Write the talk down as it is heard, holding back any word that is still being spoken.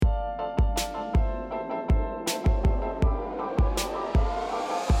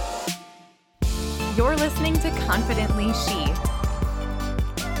You're listening to Confidently She,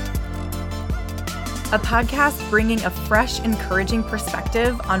 a podcast bringing a fresh, encouraging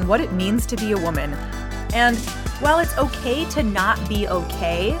perspective on what it means to be a woman. And while it's okay to not be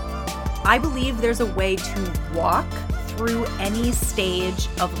okay, I believe there's a way to walk through any stage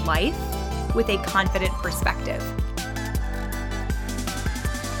of life with a confident perspective.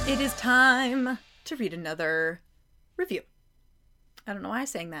 It is time to read another review. I don't know why I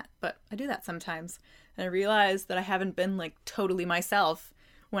sang that, but I do that sometimes. And I realize that I haven't been totally myself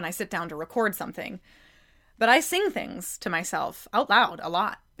when I sit down to record something. But I sing things to myself out loud a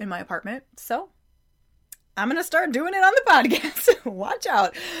lot in my apartment. So I'm going to start doing it on the podcast. Watch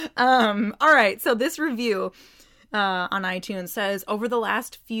out. All right. So this review on iTunes says, over the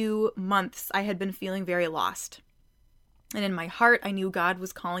last few months, I had been feeling very lost. And in my heart, I knew God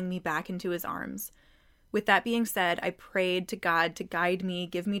was calling me back into his arms. With that being said, I prayed to God to guide me,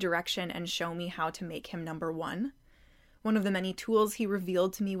 give me direction, and show me how to make him number one. One of the many tools he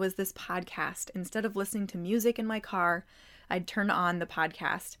revealed to me was this podcast. Instead of listening to music in my car, I'd turn on the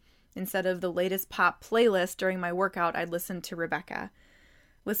podcast. Instead of the latest pop playlist during my workout, I'd listen to Rebecca.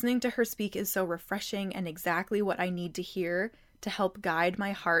 Listening to her speak is so refreshing and exactly what I need to hear to help guide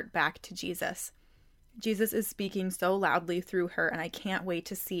my heart back to Jesus. Jesus is speaking so loudly through her, and I can't wait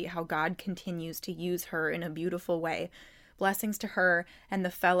to see how God continues to use her in a beautiful way. Blessings to her and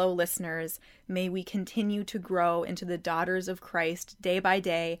the fellow listeners. May we continue to grow into the daughters of Christ day by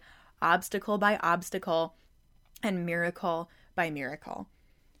day, obstacle by obstacle, and miracle by miracle.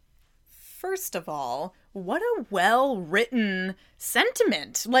 First of all, what a well-written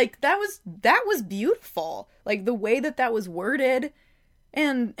sentiment. That was beautiful. The way that was worded.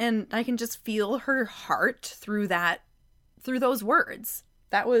 And I can just feel her heart through those words.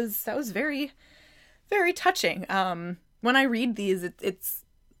 That was very, very touching. When I read these, it's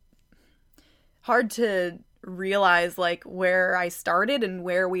hard to realize where I started and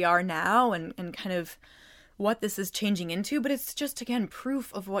where we are now and kind of what this is changing into. But it's just, again,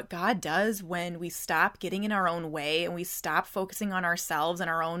 proof of what God does when we stop getting in our own way and we stop focusing on ourselves and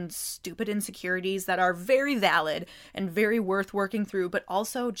our own stupid insecurities that are very valid and very worth working through, but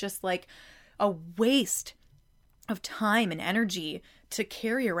also just a waste of time and energy to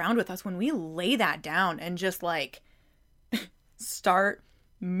carry around with us. When we lay that down and just start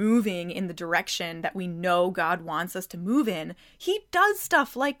moving in the direction that we know God wants us to move in, he does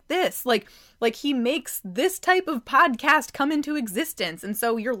stuff like this. He makes this type of podcast come into existence. And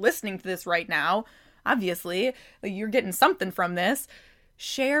so you're listening to this right now. Obviously, you're getting something from this.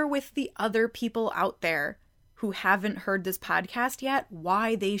 Share with the other people out there who haven't heard this podcast yet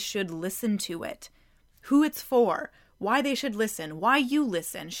why they should listen to it, who it's for, why they should listen, why you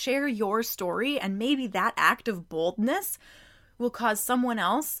listen. Share your story, and maybe that act of boldness will cause someone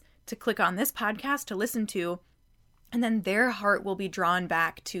else to click on this podcast to listen to, and then their heart will be drawn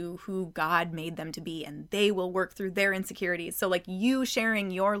back to who God made them to be, and they will work through their insecurities. So you sharing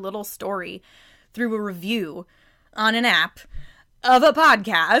your little story through a review on an app of a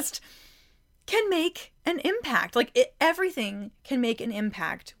podcast can make an impact. Everything can make an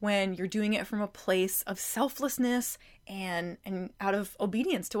impact when you're doing it from a place of selflessness and out of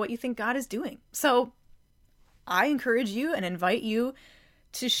obedience to what you think God is doing. So I encourage you and invite you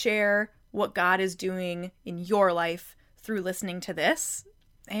to share what God is doing in your life through listening to this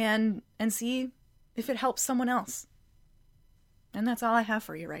and see if it helps someone else. And that's all I have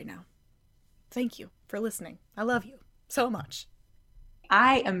for you right now. Thank you for listening. I love you so much.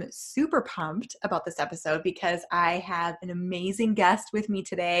 I am super pumped about this episode because I have an amazing guest with me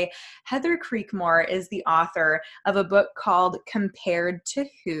today. Heather Creekmore is the author of a book called Compared to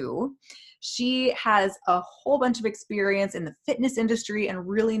Who. She has a whole bunch of experience in the fitness industry and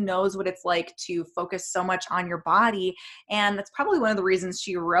really knows what it's like to focus so much on your body. And that's probably one of the reasons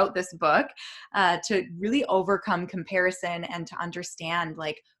she wrote this book, to really overcome comparison and to understand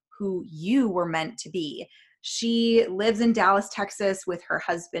who you were meant to be. She lives in Dallas, Texas with her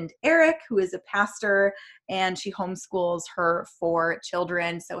husband, Eric, who is a pastor, and she homeschools her 4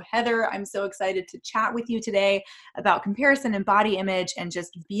 children. So Heather, I'm so excited to chat with you today about comparison and body image and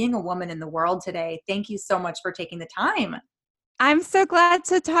just being a woman in the world today. Thank you so much for taking the time. I'm so glad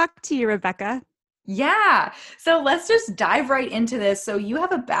to talk to you, Rebecca. Yeah. So let's just dive right into this. So you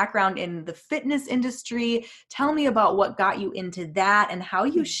have a background in the fitness industry. Tell me about what got you into that and how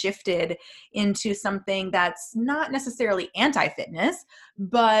you shifted into something that's not necessarily anti-fitness,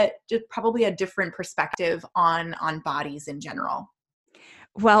 but just probably a different perspective on bodies in general.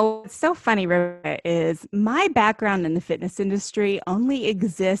 Well, what's so funny, Rebecca, is my background in the fitness industry only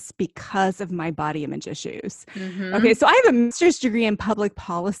exists because of my body image issues. Okay, Mm-hmm. so I have a master's degree in public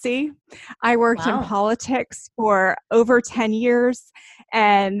policy. I worked in Wow. politics for over 10 years.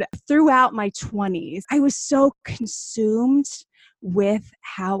 And throughout my 20s, I was so consumed with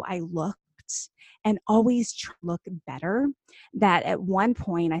how I looked and always try to look better that at one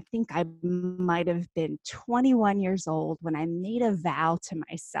point, I think I might have been 21 years old when I made a vow to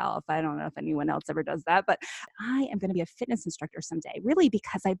myself. I don't know if anyone else ever does that, but I am going to be a fitness instructor someday, really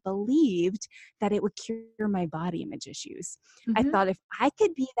because I believed that it would cure my body image issues. I Mm-hmm. thought if I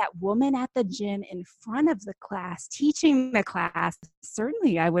could be that woman at the gym in front of the class, teaching the class,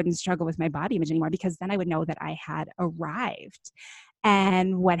 certainly I wouldn't struggle with my body image anymore because then I would know that I had arrived.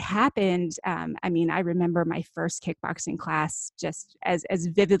 And what happened, I mean, I remember my first kickboxing class just as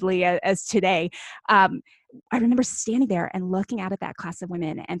vividly as today. Um, I remember standing there and looking out at that class of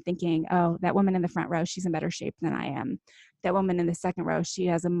women and thinking, oh, that woman in the front row, she's in better shape than I am. That woman in the second row, she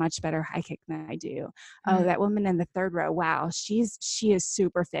has a much better high kick than I do. Oh, that woman in the third row, wow, she is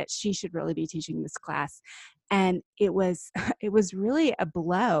super fit. She should really be teaching this class. And it was it was really a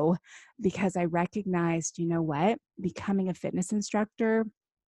blow because I recognized, you know what, becoming a fitness instructor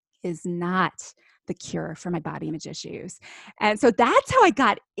is not the cure for my body image issues. And so that's how I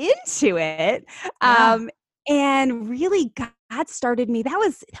got into it. Yeah. And really God started me. That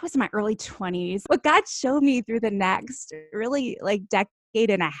was in my early 20s. What God showed me through the next really like decade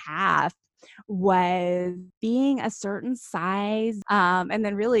and a half was being a certain size. And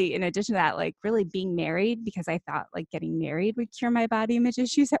then really in addition to that, like really being married because I thought like getting married would cure my body image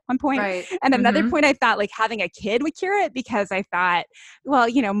issues at one point. Right. And another Mm-hmm. point I thought like having a kid would cure it because I thought, well,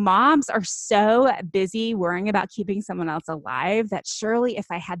 moms are so busy worrying about keeping someone else alive that surely if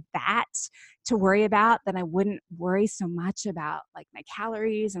I had that to worry about, then I wouldn't worry so much about like my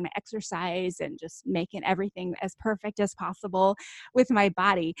calories and my exercise and just making everything as perfect as possible with my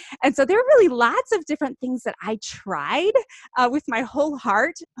body. And so there are really lots of different things that I tried with my whole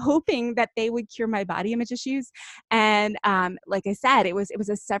heart, hoping that they would cure my body image issues. And like I said, it was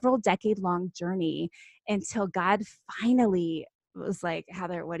a several decade long journey until God finally was like,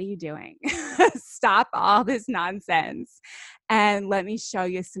 Heather, what are you doing? Stop all this nonsense and let me show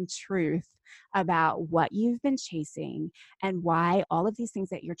you some truth about what you've been chasing and why all of these things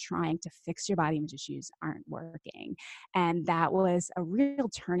that you're trying to fix your body image issues aren't working. And that was a real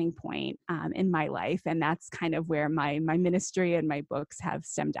turning point in my life. And that's kind of where my ministry and my books have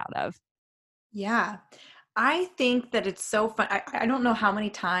stemmed out of. Yeah. I think that it's so fun. I don't know how many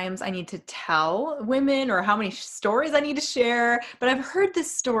times I need to tell women or how many stories I need to share, but I've heard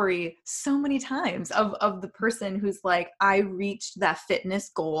this story so many times of the person who's like, I reached that fitness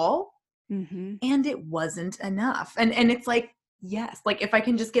goal Mm-hmm. and it wasn't enough. And it's like, yes, like if I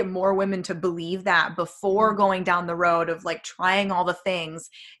can just get more women to believe that before going down the road of like trying all the things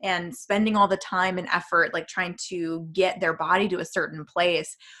and spending all the time and effort like trying to get their body to a certain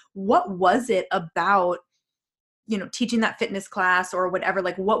place. What was it about teaching that fitness class or whatever,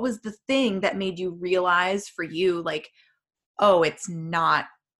 like what was the thing that made you realize for you, like, oh, it's not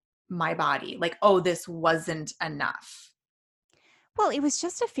my body, like, oh, this wasn't enough? Well, it was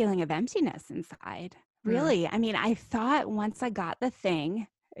just a feeling of emptiness inside, Mm. really. I mean, I thought once I got the thing,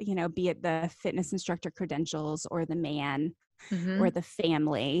 be it the fitness instructor credentials or the man or Mm-hmm. the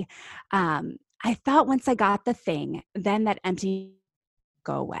family, I thought once I got the thing, then that empty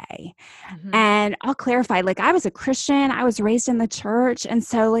go away. Mm-hmm. And I'll clarify, like I was a Christian, I was raised in the church. And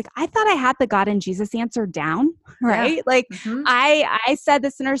so like I thought I had the God and Jesus answer down, Yeah. right? Like Mm-hmm. I said the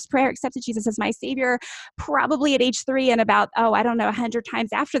sinner's prayer, accepted Jesus as my savior, probably at age 3 and about, I don't know, 100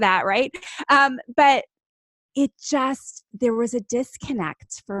 times after that, right? But there was a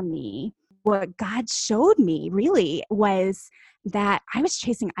disconnect for me. What God showed me really was that I was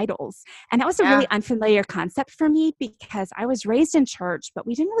chasing idols. And that was a really Yeah. unfamiliar concept for me because I was raised in church, but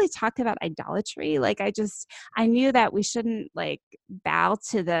we didn't really talk about idolatry. Like I knew that we shouldn't like bow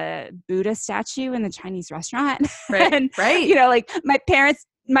to the Buddha statue in the Chinese restaurant. Right. And, Right. like my parents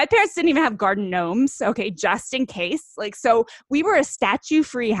didn't even have garden gnomes. Okay. Just in case. Like, so we were a statue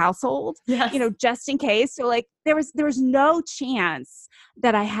free household, Yes. just in case. So like there was no chance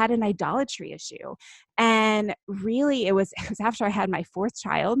that I had an idolatry issue. And really it was after I had my fourth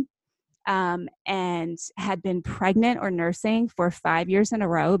child, and had been pregnant or nursing for 5 years in a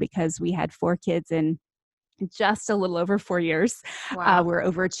row because we had 4 kids in just a little over 4 years. Wow. We're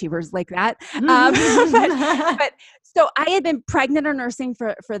overachievers like that. But Mm-hmm. but So I had been pregnant or nursing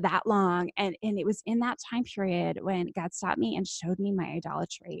for that long. And it was in that time period when God stopped me and showed me my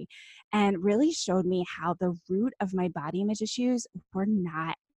idolatry and really showed me how the root of my body image issues were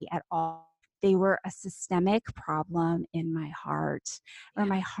not at all. They were a systemic problem in my heart, where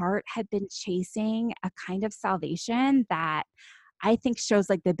my heart had been chasing a kind of salvation that I think shows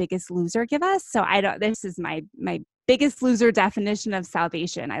like The Biggest Loser give us. So this is my Biggest Loser definition of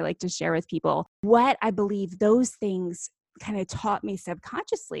salvation. I like to share with people what I believe those things kind of taught me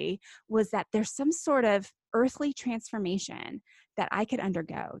subconsciously was that there's some sort of earthly transformation that I could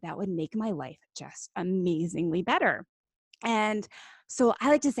undergo that would make my life just amazingly better. And so I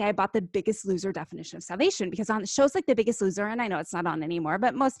like to say I bought The Biggest Loser definition of salvation because on shows like The Biggest Loser, and I know it's not on anymore,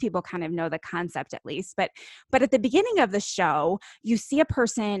 but most people kind of know the concept at least. But at the beginning of the show, you see a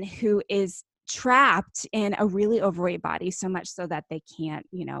person who is trapped in a really overweight body, so much so that they can't,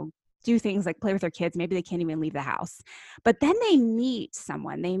 do things like play with their kids. Maybe they can't even leave the house. But then they meet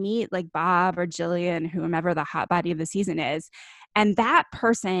someone. They meet like Bob or Jillian, whomever the hot body of the season is. And that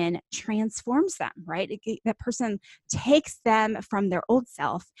person transforms them, right? That person takes them from their old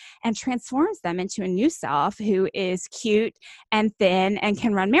self and transforms them into a new self who is cute and thin and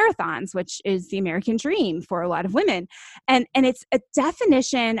can run marathons, which is the American dream for a lot of women. And it's a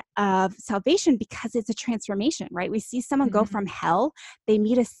definition of salvation because it's a transformation, right? We see someone go from hell, they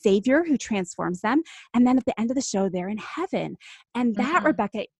meet a savior who transforms them, and then at the end of the show, they're in heaven. And that,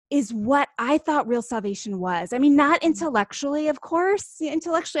 Rebecca, is what I thought real salvation was. I mean, not intellectually, of course.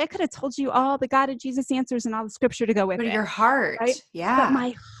 Intellectually, I could have told you all the God and Jesus answers and all the scripture to go with it. But your heart, right? yeah. But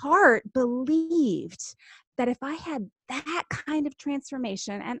my heart believed that if I had that kind of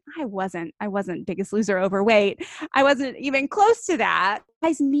transformation, and I wasn't Biggest Loser overweight, I wasn't even close to that.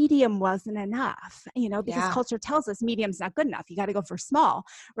 Size medium wasn't enough, because culture tells us medium's not good enough. You got to go for small,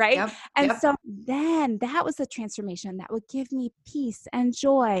 right? Yep. And so then that was the transformation that would give me peace and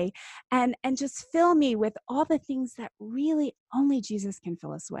joy and just fill me with all the things that really only Jesus can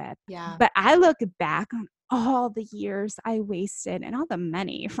fill us with. Yeah. But I look back on all the years I wasted and all the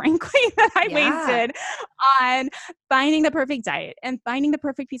money, frankly, that I wasted on finding the perfect diet and finding the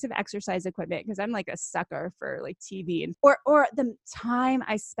perfect piece of exercise equipment, because I'm like a sucker for like TV and or the time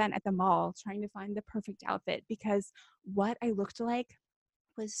I spent at the mall trying to find the perfect outfit because what I looked like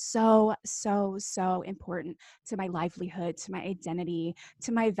was so, so, so important to my livelihood, to my identity,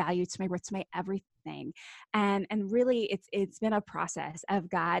 to my value, to my worth, to my everything. And really it's been a process of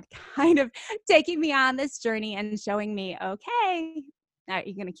God kind of taking me on this journey and showing me, okay, are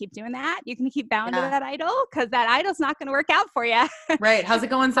you going to keep doing that? You're going to keep bowing to that idol? Because that idol's not going to work out for you. Right. How's it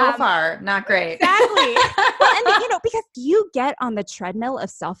going so far? Not great. Exactly. Well, and because you get on the treadmill of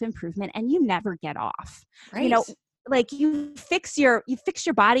self-improvement and you never get off. Right. Like you fix your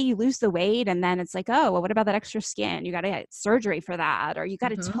body, you lose the weight, and then it's like, oh, well, what about that extra skin? You got to get surgery for that, or you got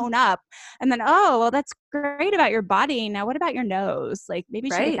to tone up. And then, oh, well, that's great about your body. Now, what about your nose? Like maybe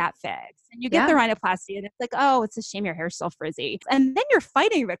you should get that fixed. And you get the rhinoplasty, and it's like, oh, it's a shame your hair's still frizzy. And then you're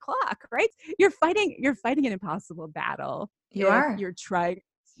fighting the clock, right? You're fighting an impossible battle. You're trying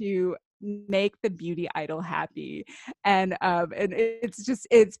to make the beauty idol happy. And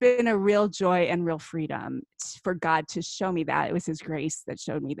it's been a real joy and real freedom for God to show me that. It was his grace that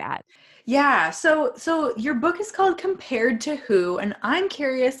showed me that. Yeah. So your book is called Compared to Who? And I'm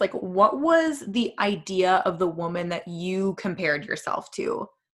curious, like, what was the idea of the woman that you compared yourself to?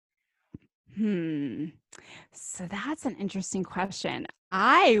 So that's an interesting question.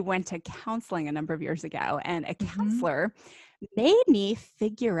 I went to counseling a number of years ago, and a counselor made me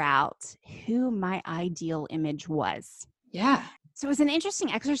figure out who my ideal image was. Yeah. So it was an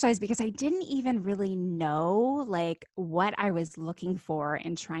interesting exercise because I didn't even really know like what I was looking for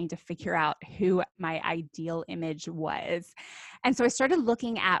in trying to figure out who my ideal image was. And so I started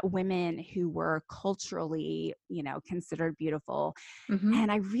looking at women who were culturally, considered beautiful.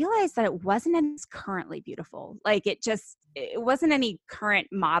 And I realized that it wasn't as currently beautiful. Like it wasn't any current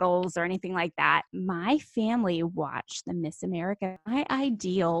models or anything like that. My family watched the Miss America. My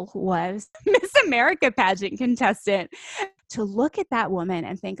ideal was Miss America pageant contestant. To look at that woman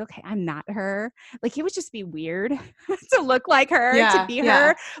and think, okay, I'm not her. Like it would just be weird to look like her, to be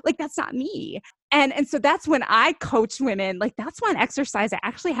her. Like that's not me. And so that's when I coach women, like that's one exercise I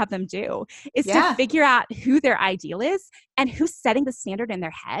actually have them do is to figure out who their ideal is and who's setting the standard in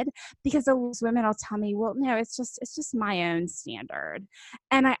their head. Because those women will tell me, well, no, it's just my own standard.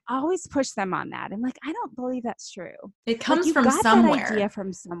 And I always push them on that. I'm like, I don't believe that's true. It comes like, from got somewhere. That idea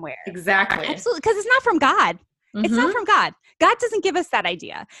from somewhere. Exactly. Absolutely. Because it's not from God. It's not Mm-hmm. from God. God doesn't give us that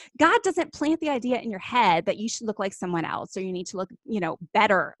idea. God doesn't plant the idea in your head that you should look like someone else, or you need to look,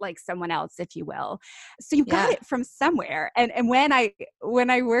 better like someone else, if you will. So you got Yeah. it from somewhere. And when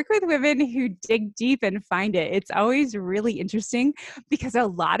I work with women who dig deep and find it, it's always really interesting, because a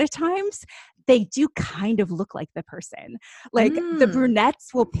lot of times they do kind of look like the person. Like the Mm.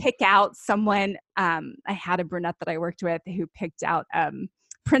 brunettes will pick out someone. I had a brunette that I worked with who picked out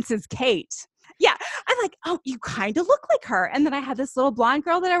Princess Kate. Yeah. I'm like, oh, you kind of look like her. And then I had this little blonde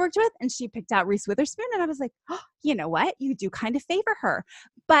girl that I worked with, and she picked out Reese Witherspoon. And I was like, oh, you know what? You do kind of favor her.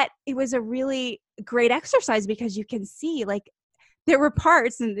 But it was a really great exercise, because you can see, like, there were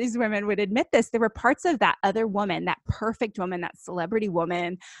parts, and these women would admit this, there were parts of that other woman, that perfect woman, that celebrity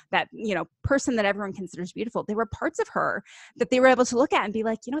woman, that, person that everyone considers beautiful. There were parts of her that they were able to look at and be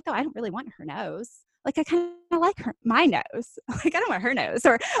like, you know what, though, I don't really want her nose. Like, I kind of like my nose. Like, I don't want her nose,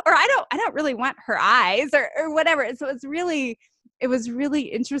 or I don't really want her eyes, or whatever. So it was really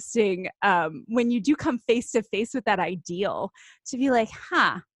interesting when you do come face to face with that ideal, to be like,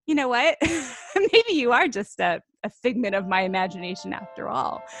 you know what? Maybe you are just a figment of my imagination after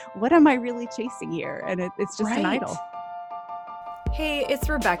all. What am I really chasing here? And it's just an Right. idol. Hey, it's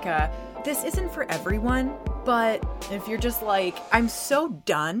Rebecca. This isn't for everyone, but if you're just like, I'm so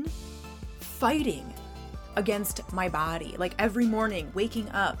done fighting against my body, like every morning waking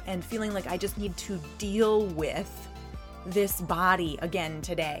up and feeling like I just need to deal with this body again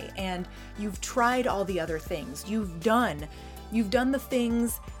today, and you've tried all the other things, you've done the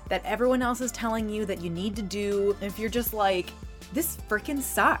things that everyone else is telling you that you need to do, and if you're just like, this freaking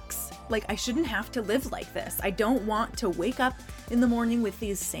sucks, like I shouldn't have to live like this, I don't want to wake up in the morning with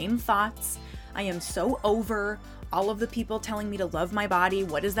these same thoughts, I am so over all of the people telling me to love my body,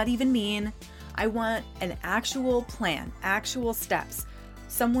 what does that even mean? I want an actual plan, actual steps,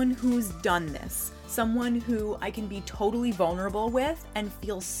 someone who's done this, someone who I can be totally vulnerable with and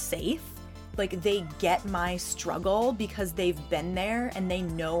feel safe, like they get my struggle because they've been there and they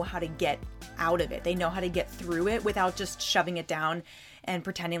know how to get out of it. They know how to get through it without just shoving it down and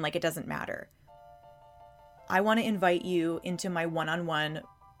pretending like it doesn't matter. I want to invite you into my one-on-one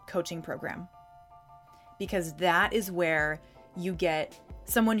coaching program, because that is where you get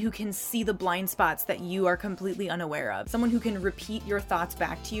someone who can see the blind spots that you are completely unaware of, someone who can repeat your thoughts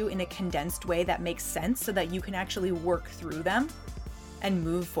back to you in a condensed way that makes sense so that you can actually work through them and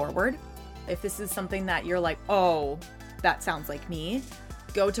move forward. If this is something that you're like, oh, that sounds like me,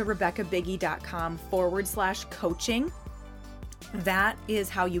 go to RebeccaBiggie.com/coaching. That is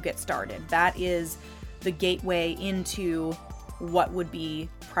how you get started. That is the gateway into what would be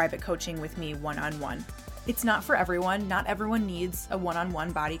private coaching with me one-on-one. It's not for everyone. Not everyone needs a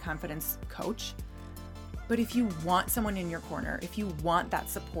one-on-one body confidence coach. But if you want someone in your corner, if you want that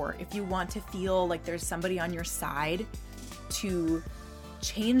support, if you want to feel like there's somebody on your side to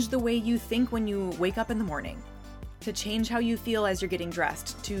change the way you think when you wake up in the morning, to change how you feel as you're getting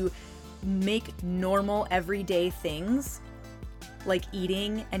dressed, to make normal everyday things like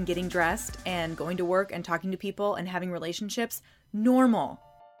eating and getting dressed and going to work and talking to people and having relationships normal.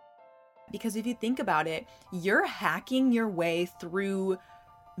 Because if you think about it, you're hacking your way through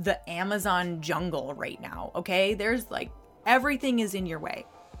the Amazon jungle right now, okay? There's like, everything is in your way.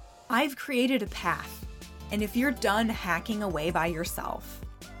 I've created a path. And if you're done hacking away by yourself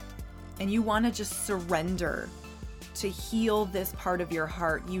and you want to just surrender to heal this part of your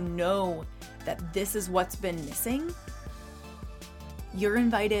heart, you know that this is what's been missing, you're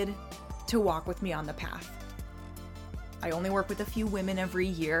invited to walk with me on the path. I only work with a few women every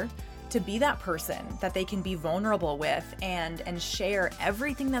year to be that person that they can be vulnerable with and share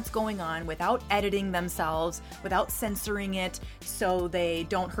everything that's going on without editing themselves, without censoring it so they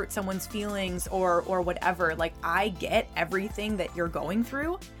don't hurt someone's feelings or whatever. Like, I get everything that you're going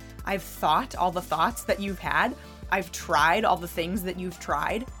through. I've thought all the thoughts that you've had. I've tried all the things that you've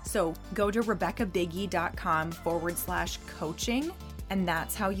tried. So go to RebeccaBiggie.com/coaching, and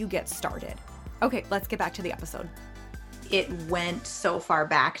that's how you get started. Okay, let's get back to the episode. It went so far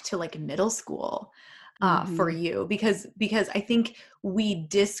back to like middle school for you, because I think we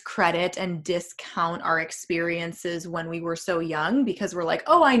discredit and discount our experiences when we were so young because we're like,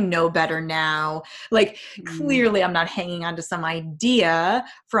 oh, I know better now. Like, clearly I'm not hanging on to some idea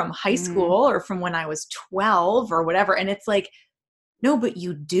from high school or from when I was 12 or whatever. And it's like, no, but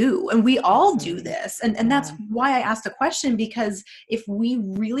you do. And we all do this. And that's why I asked the question, because if we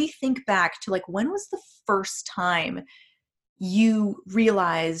really think back to like, when was the first time you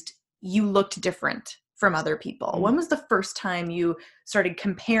realized you looked different from other people? When was the first time you started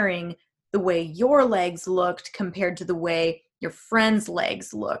comparing the way your legs looked compared to the way your friends'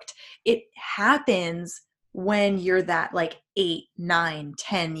 legs looked? It happens when you're that like 8, 9,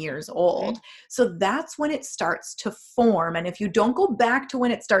 10 years old. So that's when it starts to form. And if you don't go back to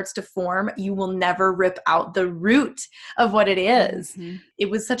when it starts to form, you will never rip out the root of what it is. It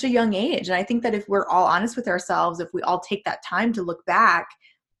was such a young age. And I think that if we're all honest with ourselves, if we all take that time to look back,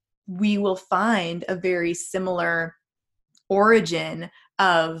 we will find a very similar origin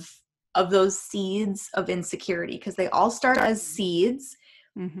of those seeds of insecurity, because they all start as seeds.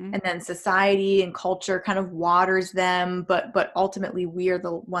 And then society and culture kind of waters them, but ultimately we are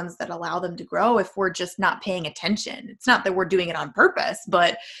the ones that allow them to grow if we're just not paying attention. It's not that we're doing it on purpose,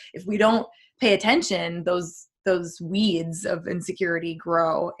 but if we don't pay attention, those weeds of insecurity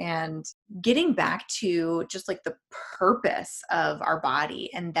grow. And getting back to just like the purpose of our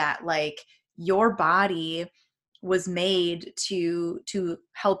body, and that like your body was made to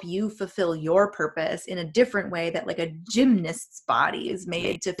help you fulfill your purpose in a different way that like a gymnast's body is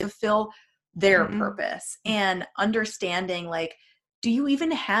made to fulfill their purpose. And understanding like, does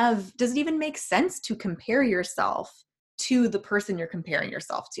it even make sense to compare yourself to the person you're comparing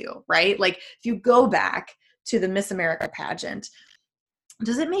yourself to, right? Like if you go back to the Miss America pageant,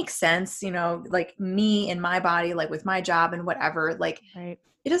 does it make sense, like me and my body, like with my job and whatever, like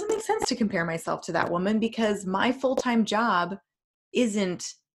it doesn't make sense to compare myself to that woman, because my full-time job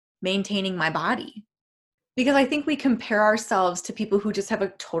isn't maintaining my body. Because I think we compare ourselves to people who just have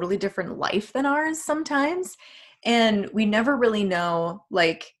a totally different life than ours sometimes. And we never really know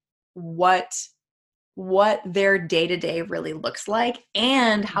like what their day-to-day really looks like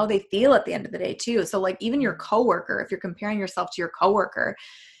and how they feel at the end of the day too. So like even your coworker, if you're comparing yourself to your coworker,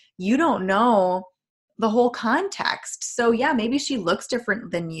 you don't know the whole context. So yeah, maybe she looks different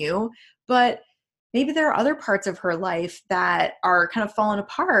than you, but maybe there are other parts of her life that are kind of falling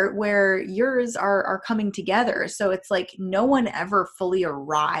apart where yours are coming together. So it's like no one ever fully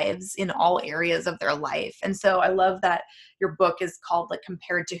arrives in all areas of their life. And so I love that your book is called like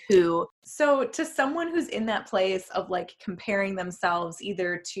Compared to Who. So to someone who's in that place of like comparing themselves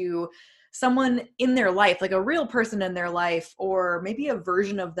either to someone in their life, like a real person in their life, or maybe a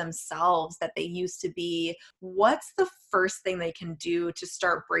version of themselves that they used to be, what's the first thing they can do to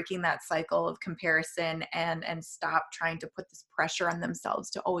start breaking that cycle of comparison and stop trying to put this pressure on themselves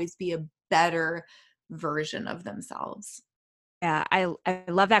to always be a better version of themselves? Yeah, I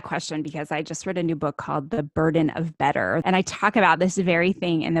love that question, because I just read a new book called The Burden of Better. And I talk about this very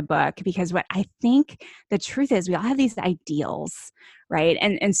thing in the book, because what I think the truth is, we all have these ideals, right?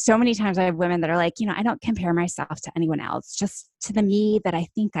 And so many times I have women that are like, I don't compare myself to anyone else, just to the me that I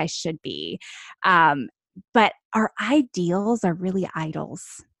think I should be. But our ideals are really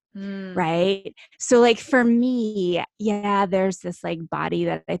idols. Right. So like for me, yeah, there's this like body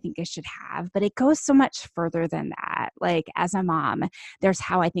that I think I should have, but it goes so much further than that. Like as a mom, there's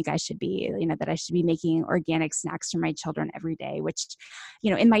how I think I should be, that I should be making organic snacks for my children every day, which,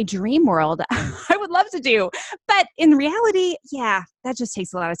 in my dream world, I would love to do. But in reality, yeah, that just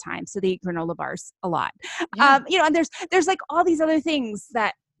takes a lot of time. So they eat granola bars a lot. Yeah. And there's like all these other things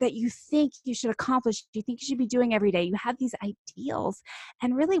that you think you should accomplish, you think you should be doing every day. You have these ideals,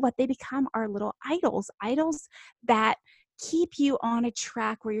 and really what they become are little idols that keep you on a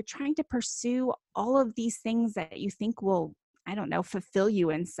track where you're trying to pursue all of these things that you think will, I don't know, fulfill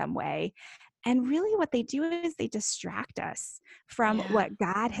you in some way. And really what they do is they distract us from what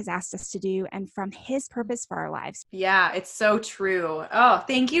God has asked us to do and from His purpose for our lives. Yeah, it's so true. Oh,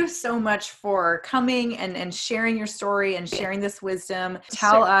 thank you so much for coming and sharing your story and sharing this wisdom.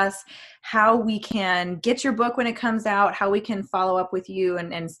 Tell us how we can get your book when it comes out, how we can follow up with you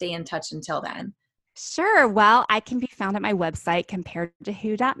and stay in touch until then. Sure. Well, I can be found at my website,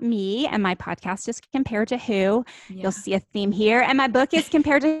 comparedtowho.me, and my podcast is Compared to Who. Yeah. You'll see a theme here. And my book is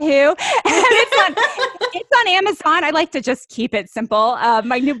Compared to Who. And it's on Amazon. I like to just keep it simple.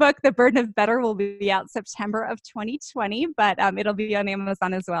 My new book, The Burden of Better, will be out September of 2020, but it'll be on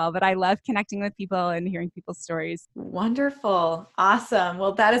Amazon as well. But I love connecting with people and hearing people's stories. Wonderful. Awesome.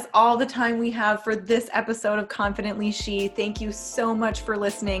 Well, that is all the time we have for this episode of Confidently She. Thank you so much for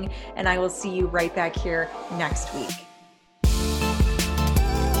listening, and I will see you right back here next week.